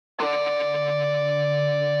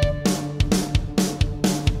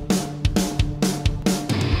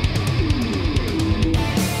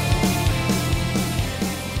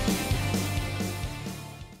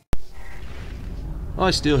I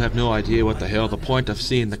still have no idea what the hell the point of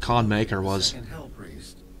seeing the con maker was.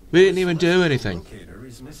 We didn't even do anything.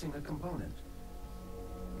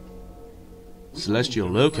 Celestial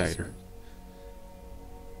locator.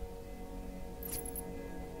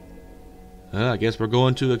 I guess we're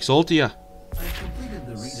going to Exaltia. I completed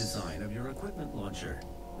the redesign of your equipment launcher.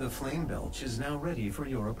 The flame belch is now ready for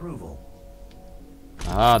your approval.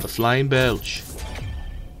 Ah, the flame belch.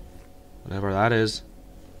 Whatever that is.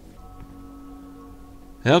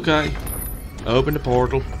 Okay. Open the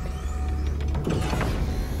portal.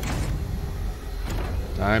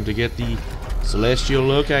 Time to get the celestial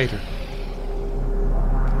locator.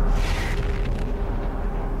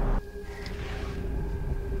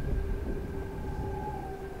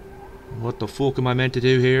 What the fuck am I meant to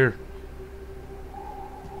do here?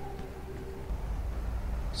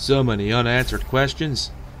 So many unanswered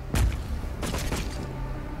questions.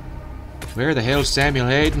 Where the hell's Samuel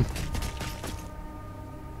Hayden?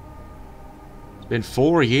 It's been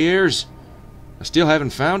 4 years. I still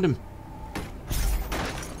haven't found him.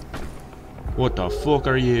 What the fuck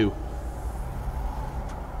are you?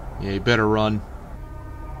 Yeah, you better run.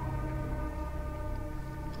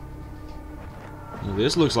 Well,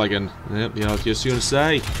 this looks like an... Yep, yeah, I was just gonna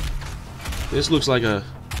say. This looks like a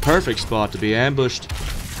perfect spot to be ambushed.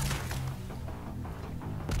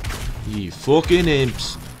 You fucking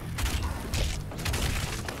imps.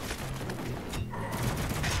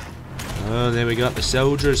 Oh, then we got the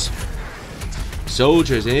soldiers.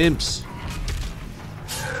 Soldiers, imps.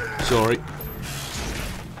 Sorry.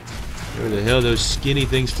 Where the hell those skinny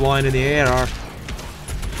things flying in the air are?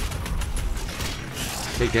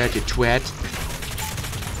 Take that, you twat.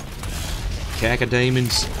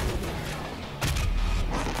 Cacodemons.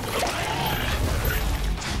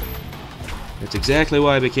 That's exactly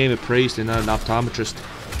why I became a priest and not an optometrist.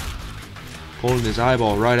 Pulling his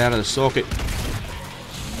eyeball right out of the socket.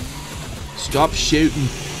 Stop shooting.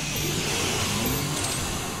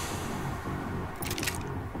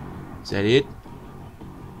 Is that it?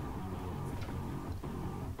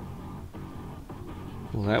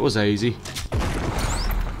 Well, that was easy.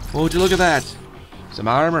 Oh, would you look at that? Some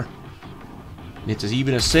armor. It's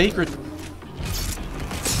even a secret.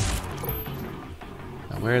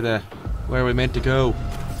 Now where are we meant to go?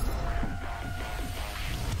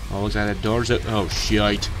 Oh, looks like that door's out. Oh,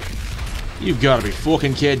 shite. You've gotta be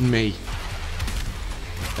fucking kidding me.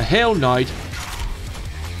 The Hell Knight?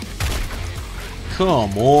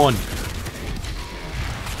 Come on.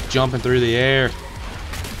 Jumping through the air.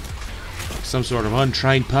 Like some sort of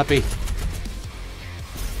untrained puppy.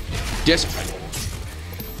 Desperate.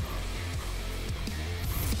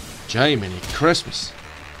 Jiminy Christmas.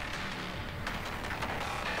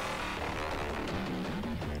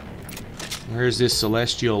 Where's this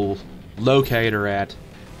celestial locator at?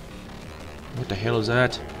 What the hell is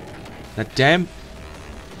that? That damn...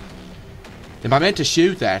 Am I meant to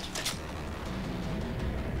shoot that?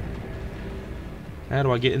 How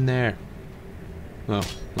do I get in there? Oh,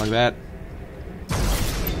 like that.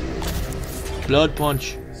 Blood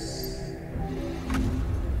punch.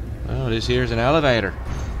 Oh, this here's an elevator.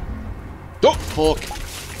 Oh, fuck!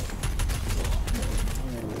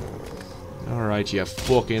 Alright, you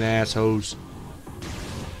fucking assholes.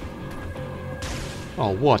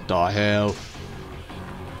 Oh, what the hell?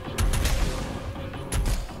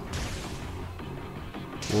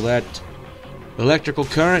 Well, that electrical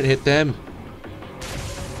current hit them.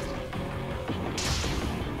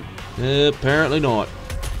 Apparently not.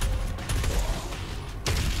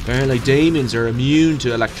 Apparently demons are immune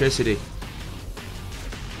to electricity.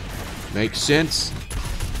 Makes sense.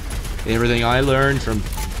 Everything I learned from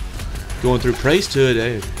going through priesthood,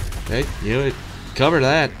 you know, it covered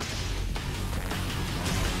that.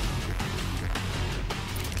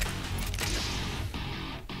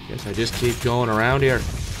 Guess I just keep going around here.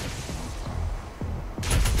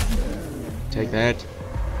 Take that.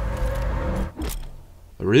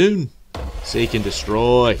 A rune. Seek and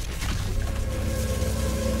destroy.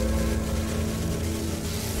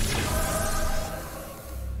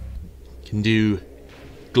 Can do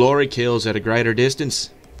glory kills at a greater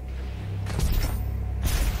distance.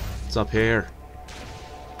 What's up here?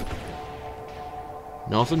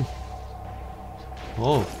 Nothing?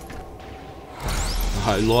 Oh.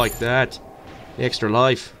 I like that. Extra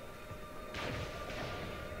life.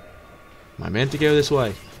 Am I meant to go this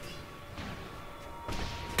way?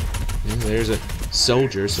 Yeah, there's a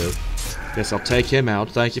soldier, so guess I'll take him out.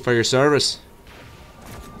 Thank you for your service.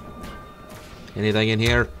 Anything in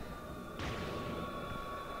here?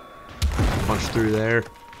 Punch through there.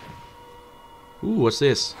 Ooh, what's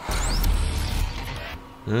this?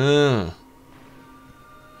 An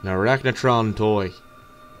Arachnotron toy.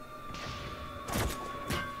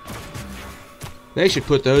 They should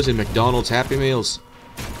put those in McDonald's Happy Meals.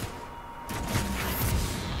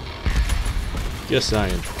 Just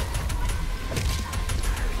saying.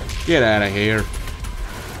 Get out of here.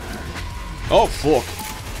 Oh, fuck.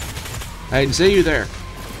 I didn't see you there.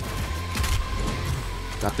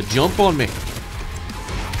 Got the jump on me.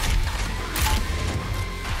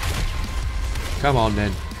 Come on,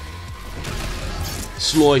 then.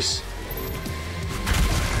 Slice.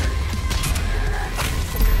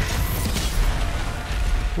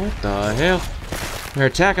 What the hell? They're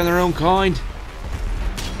attacking their own kind.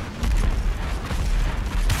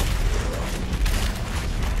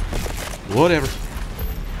 Whatever.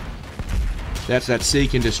 That's that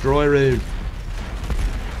seek and destroy rune.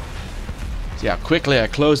 See how quickly I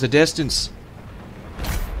close the distance.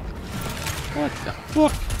 What the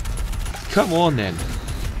fuck? Come on then.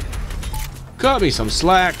 Cut me some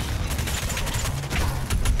slack.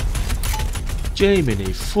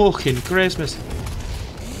 Jiminy fucking Christmas.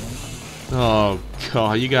 Oh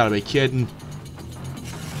god, you gotta be kidding.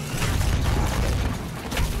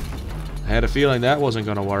 I had a feeling that wasn't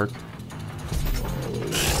gonna work.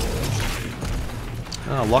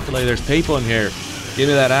 Oh, luckily there's people in here. Give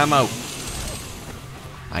me that ammo.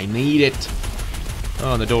 I need it.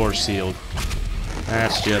 Oh, and the door's sealed.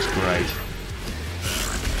 That's just great.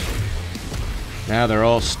 Now they're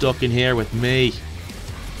all stuck in here with me.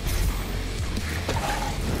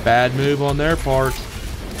 Bad move on their part.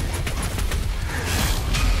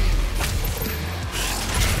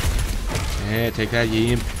 Yeah, take that,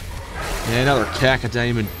 you imp. Yeah, another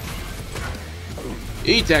cack-a-diamond.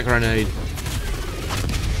 Eat that grenade.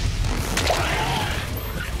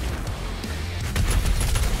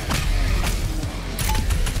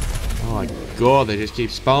 Oh my god, they just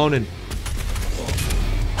keep spawning.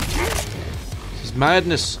 This is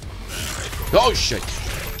madness. Oh shit.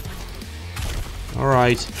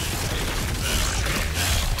 Alright.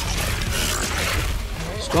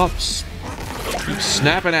 Stop. Keep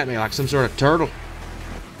snapping at me like some sort of turtle.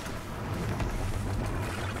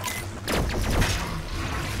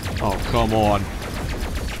 Oh, come on.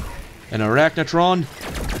 An arachnotron?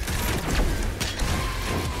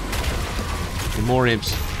 And more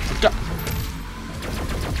imps.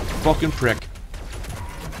 Fucking prick.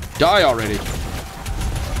 Die already.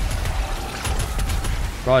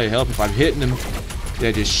 Probably help if I'm hitting them.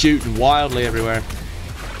 They're just shooting wildly everywhere.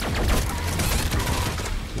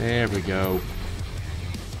 There we go.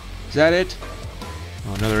 Is that it?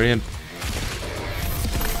 Oh, another imp.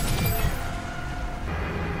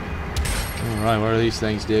 Alright, what do these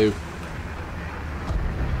things do?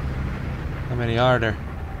 How many are there?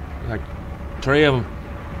 Like 3 of them.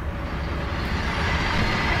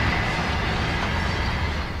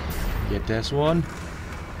 Get this one.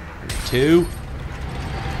 2.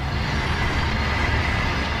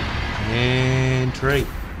 And 3.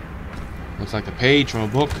 Looks like a page from a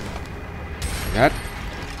book. Like that.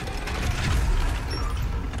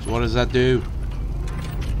 So what does that do?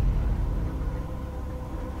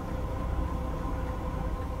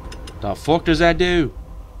 The fuck does that do?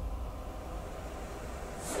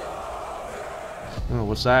 Oh,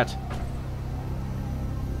 what's that?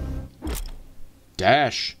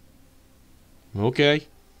 Dash. Okay.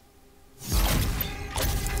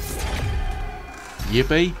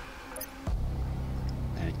 Yippee.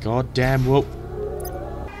 And goddamn whoop.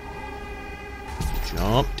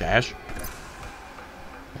 Jump, dash.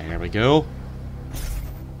 There we go.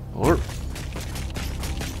 Or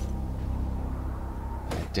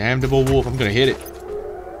damnable wolf, I'm gonna hit it.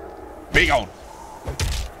 Big on.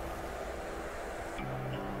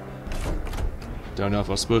 Don't know if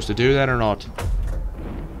I was supposed to do that or not.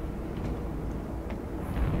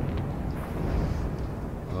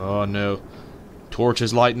 Oh no.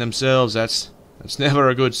 Torches lighting themselves, that's never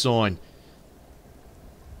a good sign.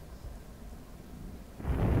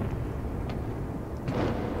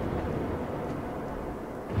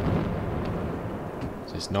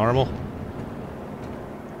 Is this normal?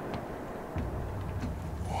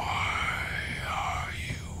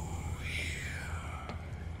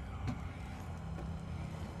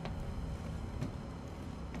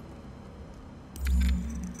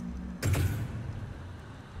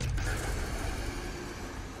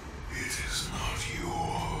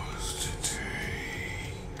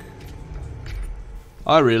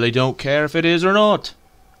 I really don't care if it is or not.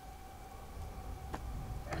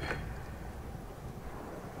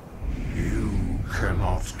 You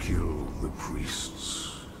cannot kill the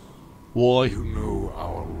priests. Why? You know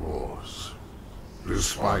our laws.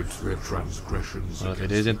 Despite their transgressions, Well, if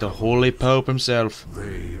it isn't the Holy Pope himself,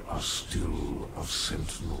 they are still of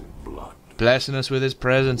Sentinel blood. blessing us with his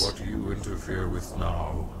presence. What you interfere with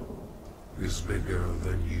now is bigger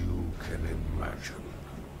than you can imagine.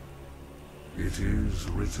 It is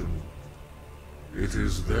written. It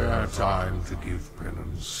is their time to give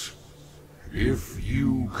penance. If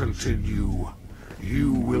you continue,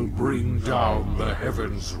 you will bring down the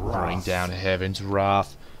heaven's wrath. Bring down heaven's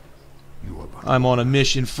wrath. You are I'm on a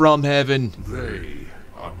mission from heaven. They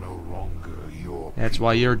are no longer your That's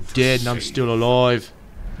why people you're to dead and I'm save. still alive.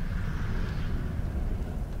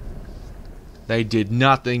 They did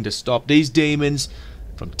nothing to stop these demons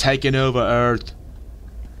from taking over Earth.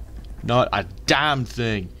 Not a damn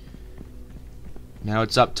thing. Now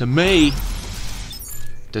it's up to me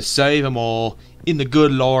to save them all in the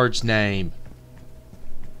good Lord's name.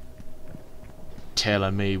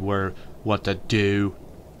 Telling me what to do.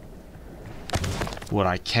 What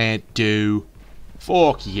I can't do.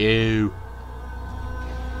 Fuck you.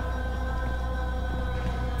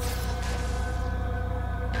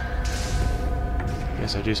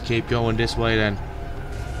 Guess I just keep going this way then.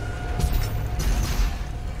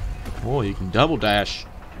 Oh, you can double dash.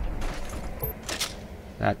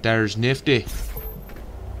 That there's nifty.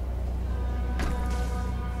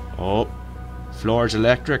 Oh, floor's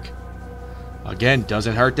electric. Again,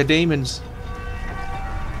 doesn't hurt the demons.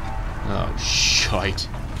 Oh, shite.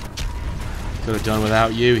 Could have done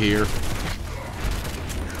without you here.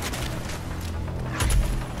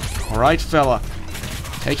 Alright, fella.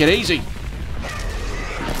 Take it easy.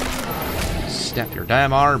 Snap your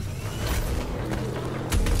damn arm.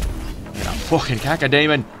 Get a fucking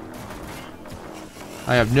cacodemon.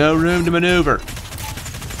 I have no room to maneuver.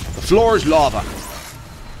 The floor's lava.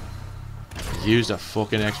 Used a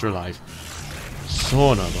fucking extra life.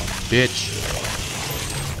 Son of a bitch.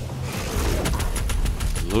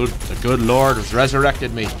 The good Lord has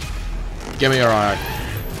resurrected me. Give me your eye.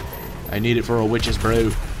 I need it for a witch's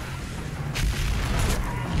brew.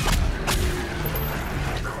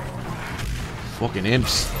 Fucking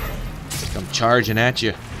imps. Come charging at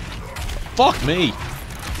you. Fuck me.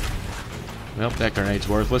 Well, that grenade's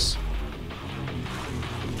worthless.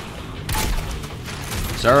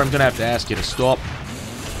 Sir, I'm gonna have to ask you to stop.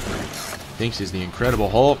 Thinks he's the Incredible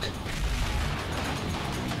Hulk.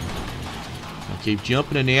 I'll keep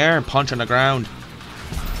jumping in the air and punching the ground.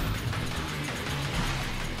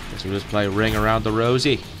 Guess we'll just play Ring Around the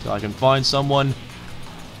Rosie till I can find someone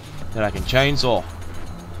that I can chainsaw.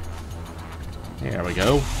 There we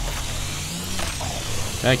go.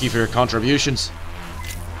 Thank you for your contributions.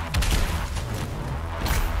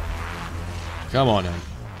 Come on, then.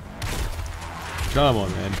 Come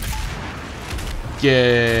on, man.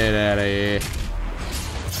 Get out of here.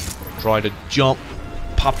 Tried to jump.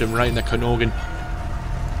 Popped him right in the canogan.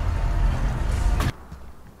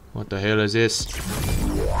 What the hell is this?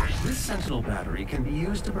 This Sentinel battery can be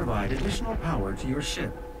used to provide additional power to your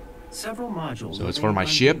ship. Several modules. So it's for my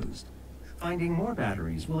ship? Unused. Finding more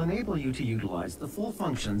batteries will enable you to utilize the full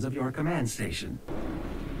functions of your command station.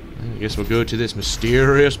 I guess we'll go to this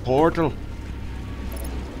mysterious portal.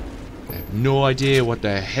 I have no idea what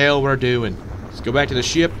the hell we're doing. Let's go back to the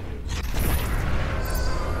ship.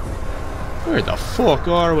 Where the fuck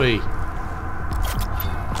are we?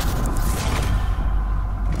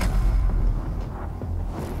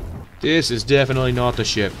 This is definitely not the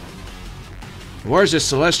ship. Where's this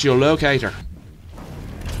celestial locator?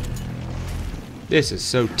 This is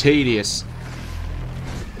so tedious.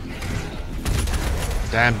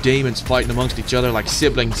 Damn demons fighting amongst each other like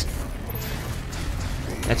siblings.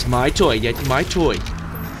 That's my toy, that's my toy.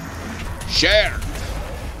 Share!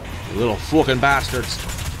 You little fucking bastards.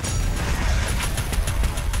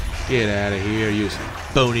 Get out of here, you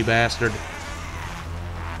bony bastard.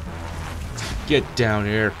 Get down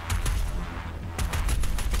here.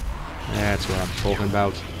 That's what I'm talking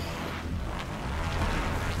about.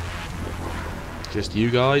 Just you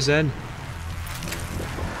guys then?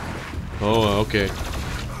 Oh, okay.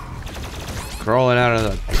 Crawling out of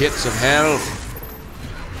the pits of hell.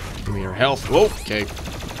 Give me your health. Whoa, okay.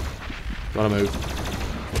 Gotta move.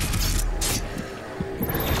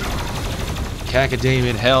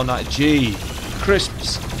 Cacodemon hell not G.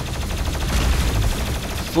 Crisps.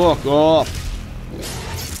 Fuck off.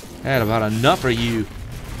 Had about enough of you.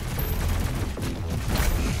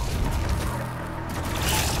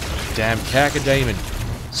 Damn cacodemon.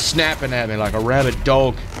 Snapping at me like a rabid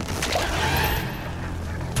dog.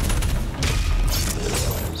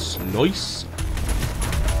 Slice.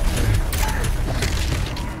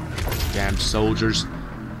 Damn soldiers.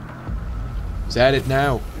 Is that it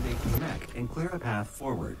now? Connect and clear a path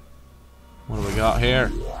forward. What do we got here?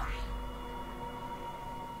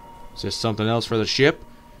 Is this something else for the ship?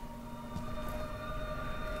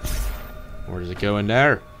 Or does it go in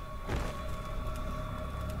there?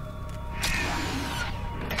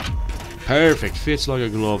 Perfect. Fits like a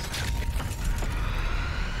glove.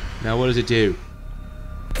 Now what does it do?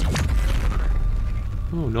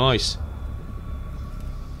 Oh, nice.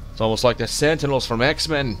 It's almost like the Sentinels from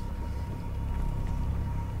X-Men.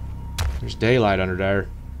 There's daylight under there.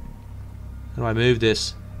 How do I move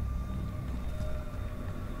this?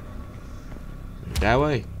 That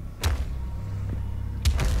way.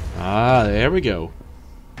 Ah, there we go.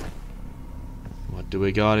 What do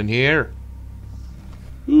we got in here?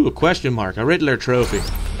 Ooh, a question mark. A Riddler trophy.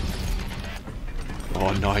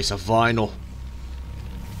 Oh, nice. A vinyl.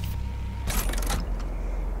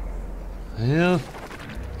 Well,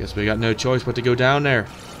 guess we got no choice but to go down there.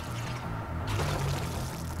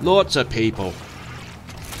 Lots of people.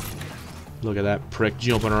 Look at that prick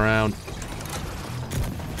jumping around.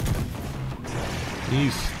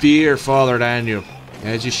 You fear Father Daniel,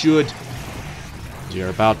 as you should. You're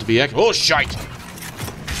about to be oh, shite!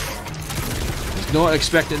 Was not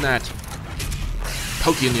expecting that.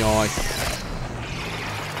 Poke you in the eye.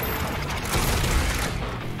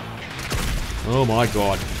 Oh my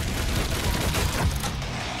god.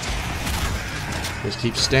 Just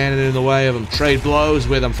keep standing in the way of him. Trade blows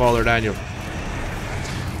with him, Father Daniel.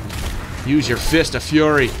 Use your fist of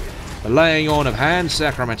fury. The laying on of hands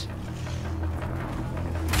sacrament.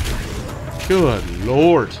 Good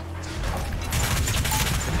lord.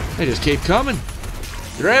 They just keep coming.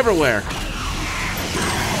 They're everywhere.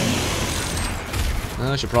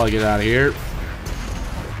 I should probably get out of here.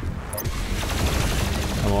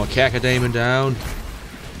 Come on, Cacodemon down.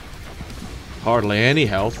 Hardly any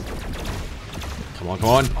health. Come on, come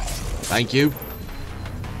on. Thank you.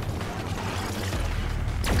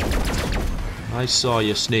 I saw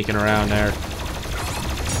you sneaking around there.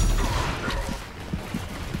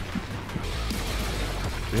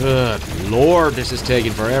 Good lord, this is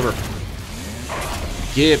taking forever.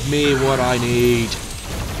 Give me what I need.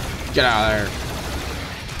 Get out of there.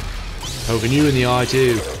 Poking you in the eye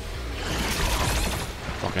too.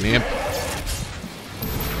 Fucking imp.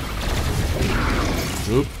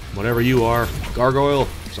 Oop, whatever you are. Gargoyle,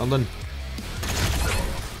 something.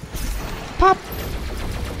 Pop!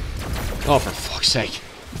 Oh, for fuck's sake.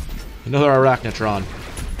 Another Arachnotron.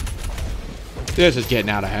 This is getting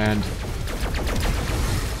out of hand.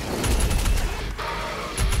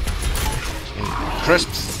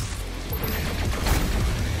 Crisps.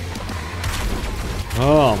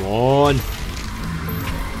 Come on.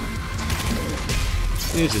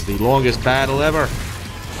 This is the longest battle ever.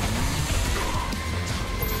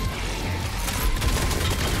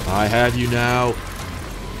 I have you now.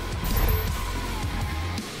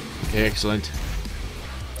 Excellent.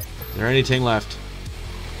 Is there anything left?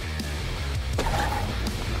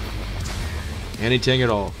 Anything at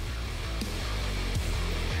all?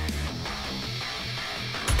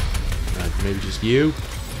 Maybe just you?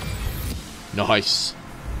 Nice.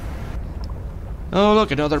 Oh, look,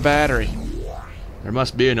 another battery. There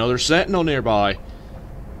must be another sentinel nearby.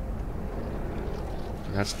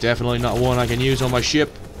 That's definitely not one I can use on my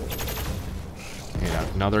ship.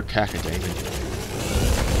 And another Cacodemon.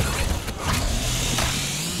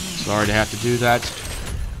 Sorry to have to do that,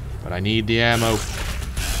 but I need the ammo.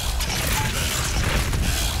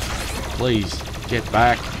 Please, get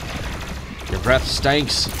back. Your breath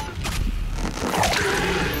stinks.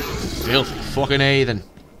 Filthy fucking heathen.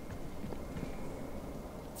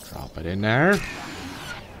 Drop it in there.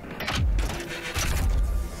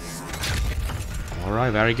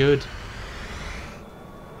 Alright, very good.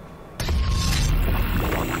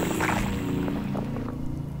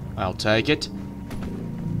 I'll take it.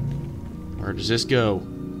 Where does this go?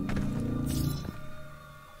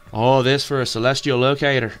 Oh, this for a celestial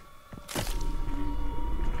locator.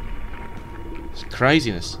 It's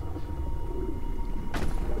craziness.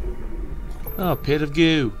 Oh, pit of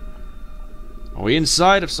goo. Are we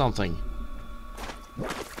inside of something?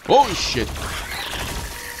 Holy shit!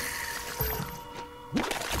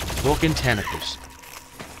 Fucking tentacles.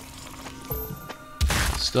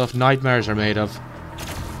 Stuff nightmares are made of.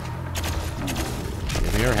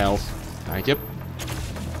 Give me your health. Thank you.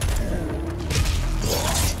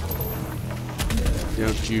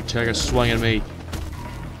 Don't you take a swing at me.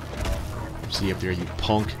 See up there, you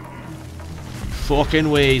punk.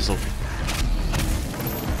 Fucking weasel.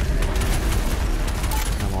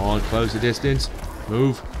 Come on, close the distance.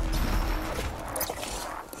 Move.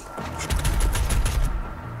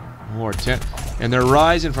 More tent. And they're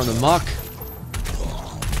rising from the muck.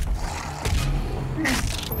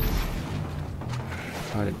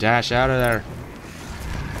 Try to dash out of there.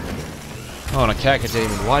 Oh, and a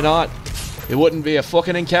Cacodemon. Why not? It wouldn't be a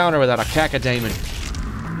fucking encounter without a Cacodemon.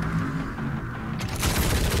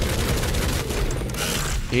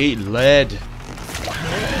 Eat lead.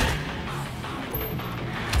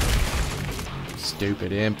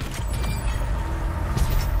 Stupid imp.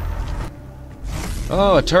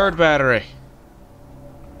 Oh, a turd battery.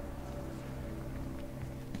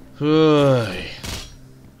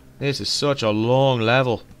 This is such a long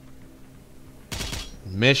level.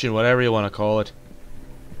 Mission, whatever you want to call it.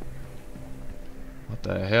 What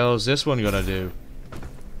the hell is this one gonna do?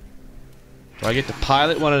 Do I get to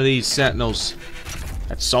pilot one of these sentinels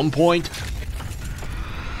at some point?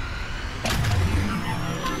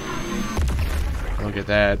 Look at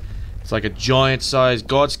that. It's like a giant-sized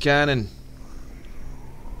God's cannon.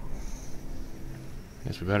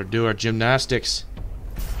 Guess we better do our gymnastics.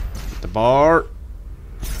 Get the bar.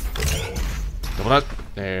 Double up.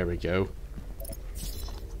 There we go.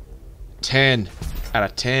 10 out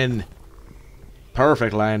of 10.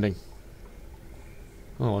 Perfect landing.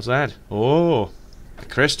 Oh, what's that? Oh, a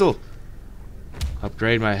crystal.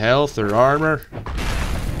 Upgrade my health or armor.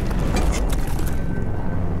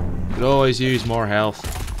 Could always use more health.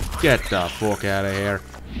 Get the fuck out of here.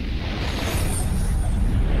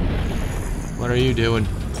 What are you doing?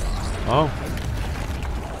 Oh.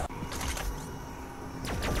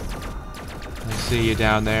 I see you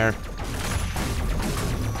down there.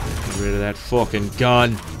 Get rid of that fucking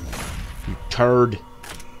gun. You turd.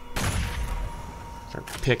 Start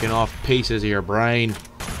picking off pieces of your brain.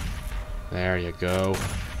 There you go.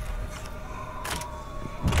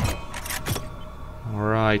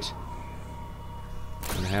 Alright.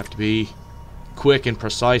 Gonna have to be quick and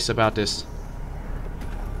precise about this.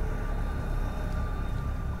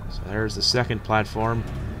 So there's the second platform.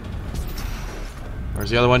 Where's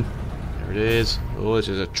the other one? There it is. Oh, this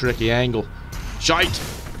is a tricky angle. Shite!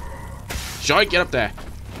 Shite, get up there!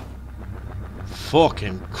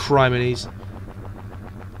 Fucking criminies.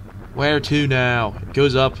 Where to now? It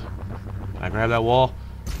goes up. Can I grab that wall?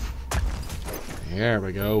 There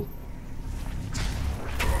we go.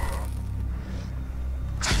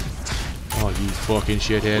 Oh, you fucking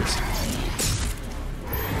shitheads.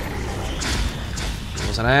 It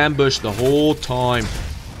was an ambush the whole time.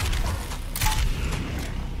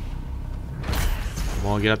 Come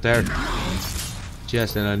on, get up there.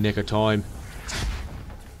 Just in a nick of time.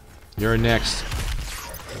 You're next.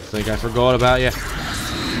 Think I forgot about you.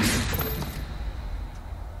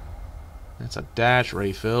 That's a dash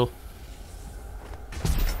refill.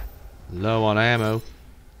 Low on ammo.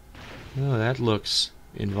 Oh, that looks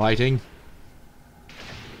inviting.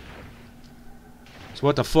 So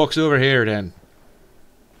what the fuck's over here then?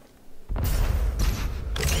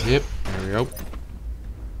 Yep, there we go.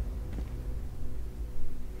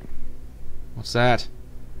 What's that?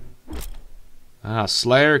 Ah,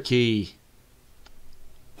 Slayer key.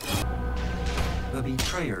 The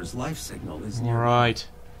betrayer's life signal is near. Alright.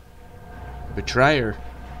 Betrayer?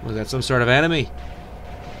 Was that some sort of enemy?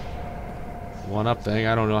 One up thing,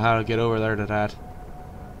 I don't know how to get over there to that.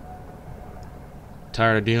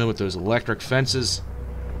 Tired of dealing with those electric fences.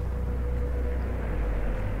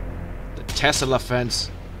 The Tesla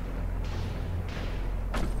fence.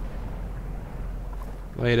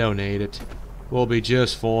 We don't need it. We'll be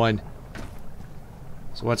just fine.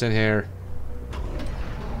 So what's in here?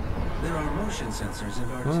 There are motion sensors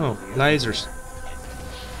in our Oh, lasers.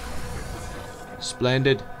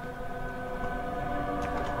 Splendid.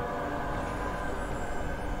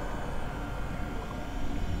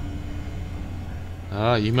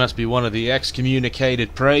 Ah, you must be one of the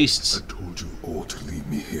excommunicated priests. I told you all to leave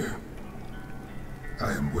me here.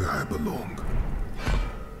 I am where I belong.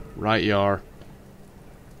 Right you are.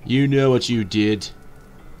 You know what you did.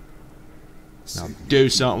 Now do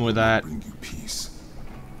something with that. Bring you peace.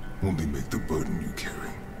 Only make the burden you carry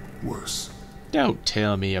worse. Don't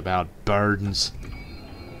tell me about burdens.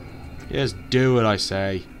 Just do what I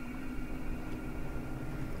say.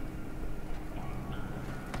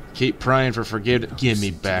 Keep praying for forgiveness. Give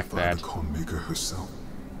me back that. Maker herself.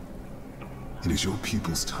 It is your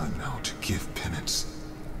people's time now to give penance,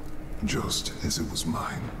 just as it was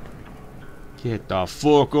mine. Get the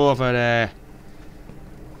fuck off of there.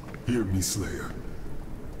 Hear me, Slayer.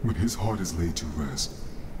 When his heart is laid to rest,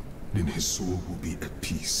 then his soul will be at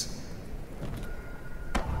peace.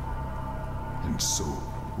 And so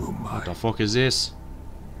will mine. What the fuck is this?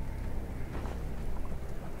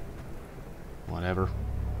 Whatever.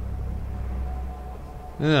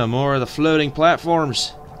 Yeah, more of the floating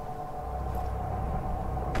platforms.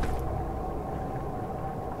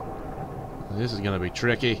 This is gonna be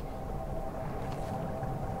tricky.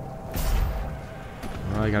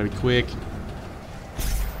 Oh, you gotta be quick.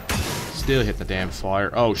 Still hit the damn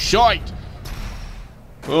fire. Oh, shite!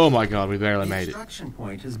 Oh my god, we barely made it. The extraction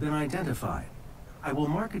point has been identified. I will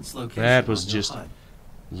mark its location. That was on your just HUD.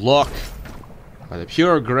 luck. By the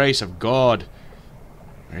pure grace of God,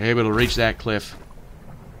 we're able to reach that cliff.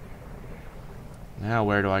 Now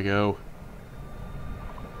where do I go?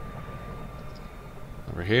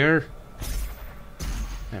 Over here?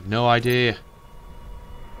 I have no idea.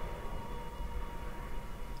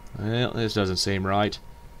 Well, this doesn't seem right.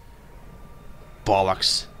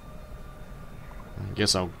 Bollocks. I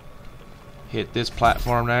guess I'll hit this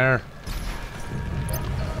platform there.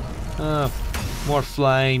 Oh, more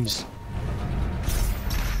flames.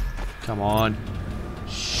 Come on.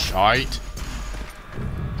 Shite.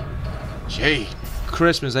 Gee,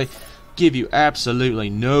 Christmas, they give you absolutely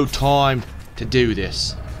no time to do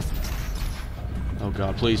this. Oh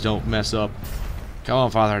God, please don't mess up. Come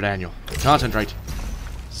on, Father Daniel. Concentrate.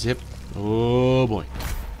 Zip. Oh boy.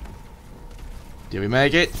 Did we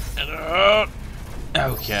make it?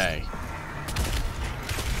 Okay.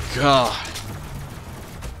 God.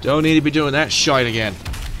 Don't need to be doing that shite again.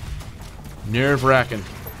 Nerve-wracking.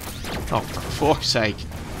 Oh, for fuck's sake.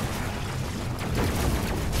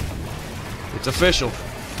 It's official.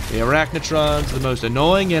 The Arachnotron's the most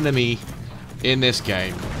annoying enemy in this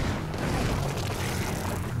game.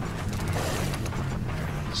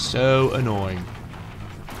 So annoying.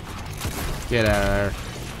 Get out of there.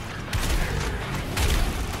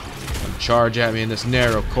 Come charge at me in this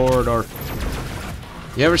narrow corridor.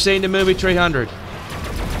 You ever seen the movie 300?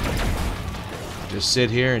 Just sit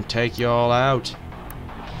here and take you all out.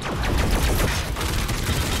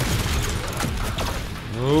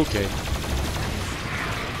 Okay.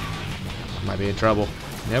 Might be in trouble.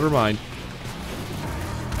 Never mind.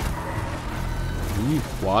 Ooh,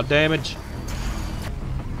 quad damage.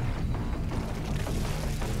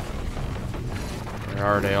 Where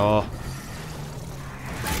are they all?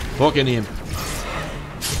 Fucking him.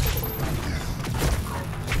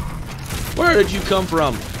 Where did you come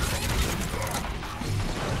from?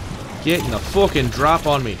 Getting a fucking drop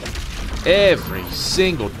on me. Every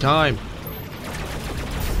single time.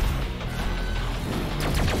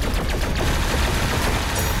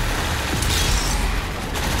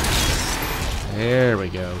 There we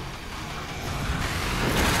go.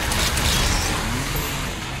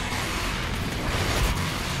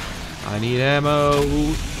 I need ammo.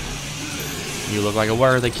 You look like a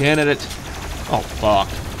worthy candidate. Oh, fuck.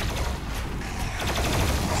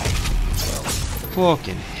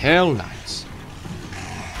 Fucking hell, knights.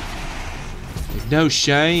 There's no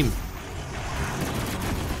shame.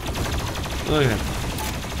 Look at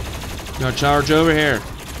him. Gonna charge over here.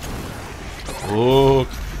 Look.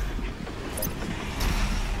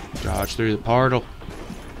 Dodge through the portal.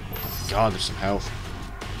 God, there's some health.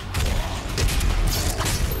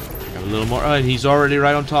 Have a little more. Oh, and he's already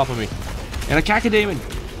right on top of me. And a cacodemon!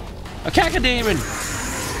 A cacodemon!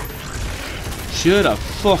 Should have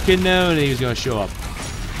fucking known he was gonna show up.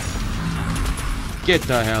 Get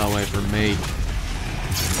the hell away from me.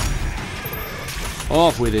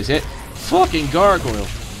 Off with his head. Fucking gargoyle.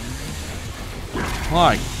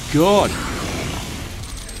 My God.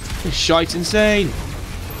 This shite's insane.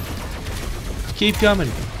 Keep coming.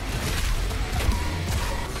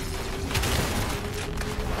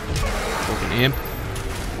 Fucking imp.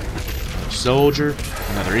 Soldier.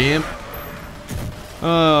 Another imp.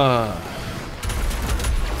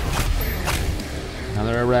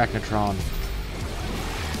 Another Arachnotron.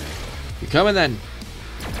 You coming then?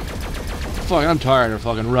 Fuck, I'm tired of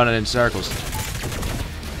fucking running in circles. I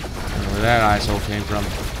don't know where that asshole came from.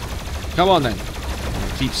 Come on then.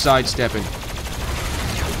 Keep sidestepping.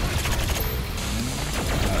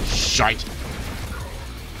 Shite.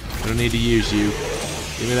 I don't need to use you.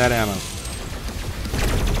 Give me that ammo.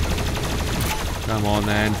 Come on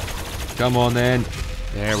then. Come on then.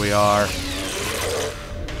 There we are.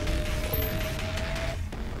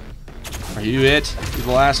 Are you it? You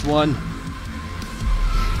the last one?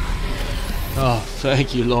 Oh,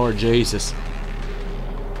 thank you, Lord Jesus.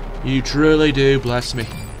 You truly do bless me.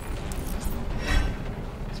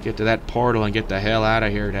 Let's get to that portal and get the hell out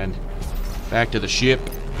of here then. Back to the ship.